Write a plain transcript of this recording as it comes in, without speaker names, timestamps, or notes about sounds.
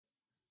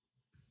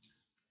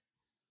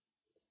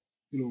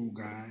Hello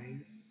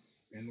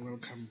guys and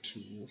welcome to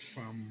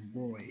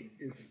Farmboy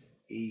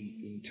SA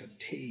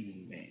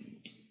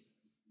Entertainment.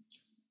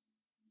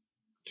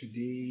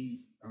 Today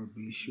I'll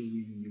be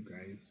showing you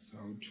guys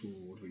how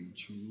to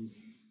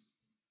reduce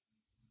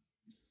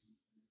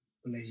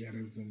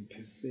plagiarism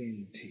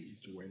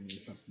percentage when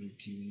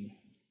submitting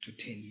to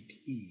turn it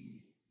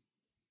in.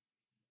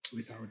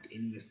 Without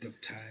any waste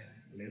of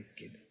time, let's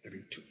get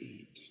straight to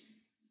it.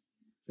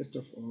 First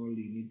of all,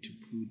 you need to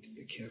put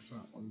the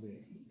cursor on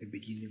the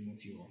beginning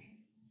of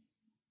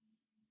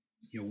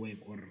your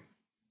work, or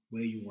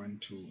where you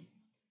want to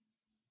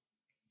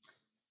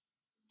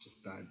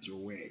start your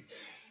work.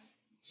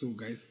 So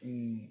guys,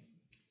 you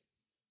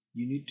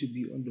need to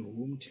be on the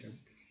home tab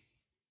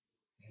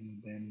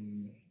and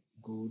then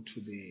go to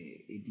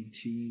the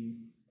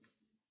editing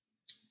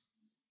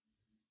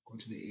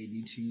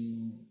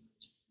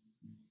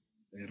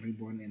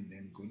ribbon and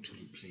then go to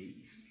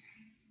replace,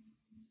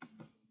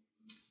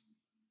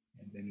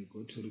 and then you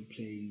go to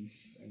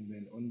replace, and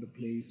then on the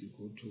place you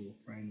go to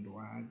find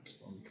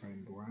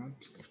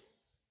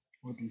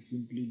what we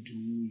simply do,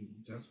 you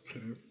just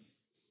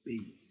press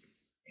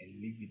space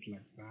and leave it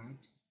like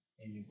that,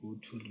 and you go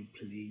to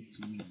replace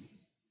with,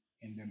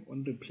 and then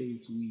on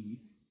replace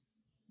with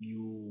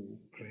you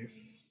press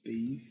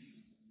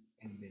space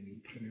and then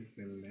you press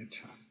the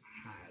letter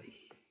I,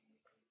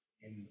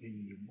 and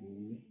then you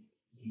go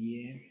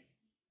here,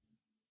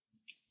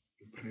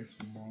 you press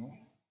more,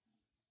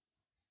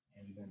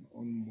 and then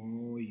on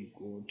more you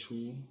go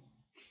to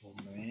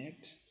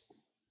format,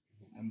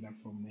 and under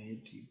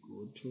format you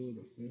go to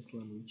the first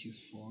one, which is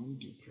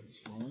font. You press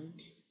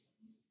font,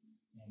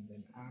 and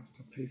then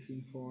after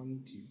pressing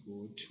font you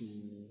go to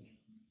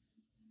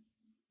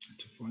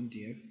font.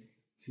 Yes,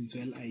 since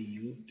I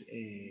used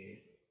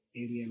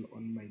Arial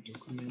on my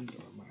document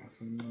or my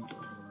assignment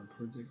or my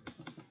project,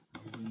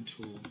 I'm going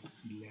to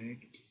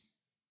select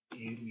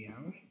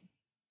Arial,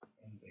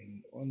 and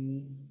then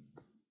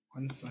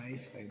on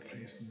size I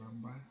press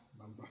number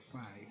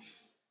 5,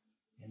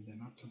 and then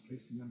after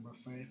pressing number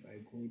 5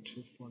 I go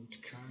to font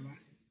color.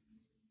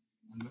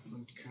 Under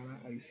font color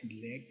I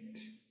select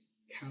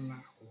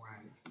color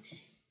white,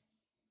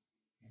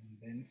 and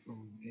then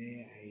from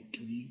there I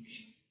click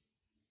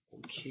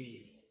OK,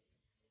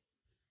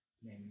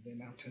 and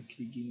then after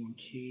clicking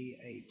OK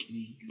I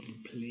click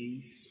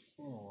replace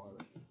all.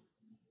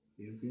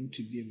 There's going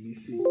to be a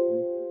message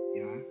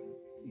that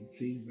it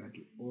says that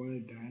all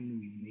done.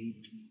 We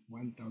made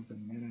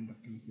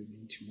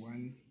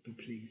 1971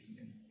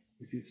 replacements.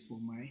 This is for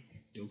my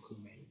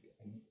document,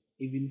 and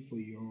even for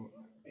your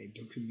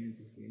document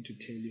is going to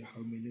tell you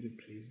how many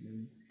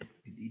replacements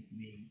did it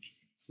make.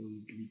 So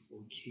you click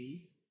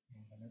OK,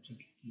 and then after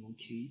clicking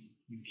OK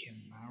you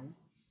can now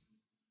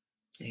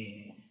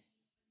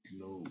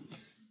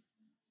close.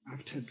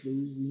 After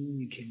closing,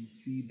 you can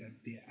see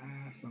that there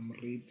are some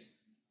red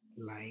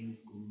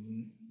lines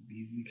going,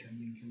 busy,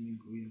 coming,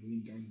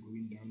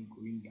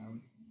 going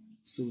down.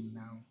 So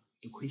now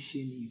the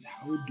question is,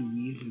 how do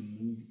we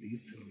remove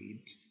these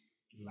red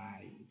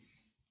lines?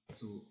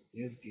 So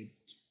let's get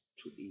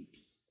to it.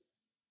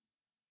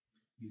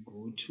 You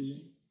go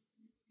to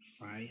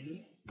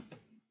file.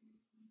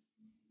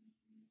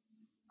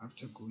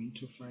 After going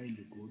to file,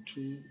 you go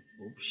to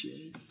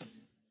options.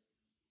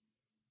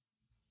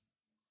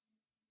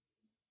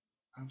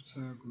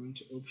 After going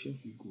to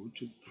options, you go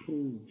to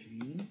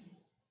proving,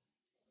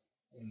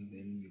 and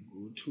then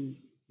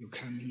you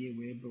come here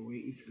where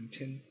it's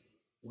written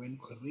when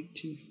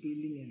correcting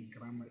spelling and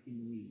grammar in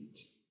Word,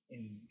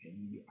 and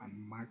then you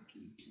unmark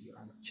it. You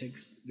check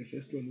the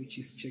first one, which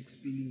is check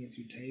spelling as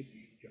you type.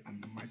 You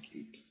unmark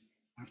it.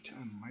 After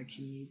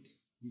unmarking it,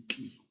 you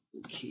click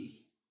OK,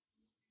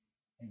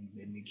 and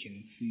then you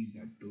can see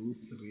that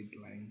those red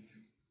lines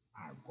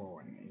are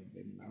gone. And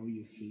then now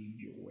you save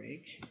your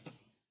work.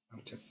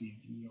 After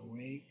saving your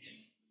work,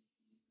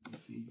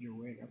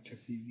 After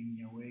saving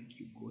your work,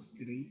 you go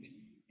straight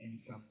and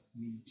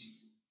submit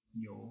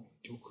your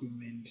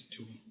document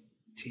to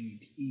turn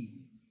it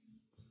in.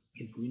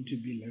 It's going to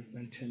be less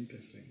than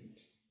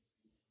 10%.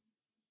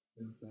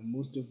 As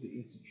most of the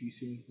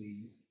institutions,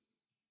 they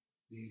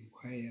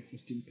require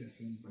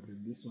 15%, but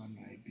this one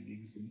I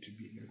believe is going to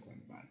be less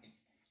than that.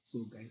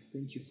 So guys,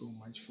 thank you so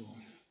much for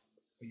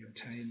your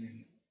time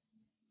and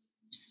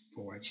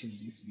for watching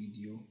this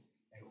video.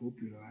 I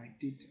hope you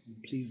liked it,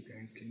 and please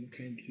guys, can you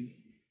kindly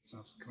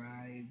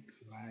subscribe,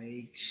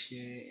 like,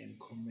 share and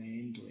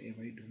comment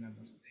wherever you don't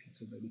understand,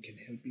 so that we can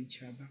help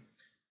each other.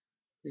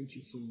 Thank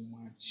you so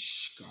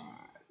much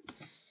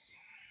guys.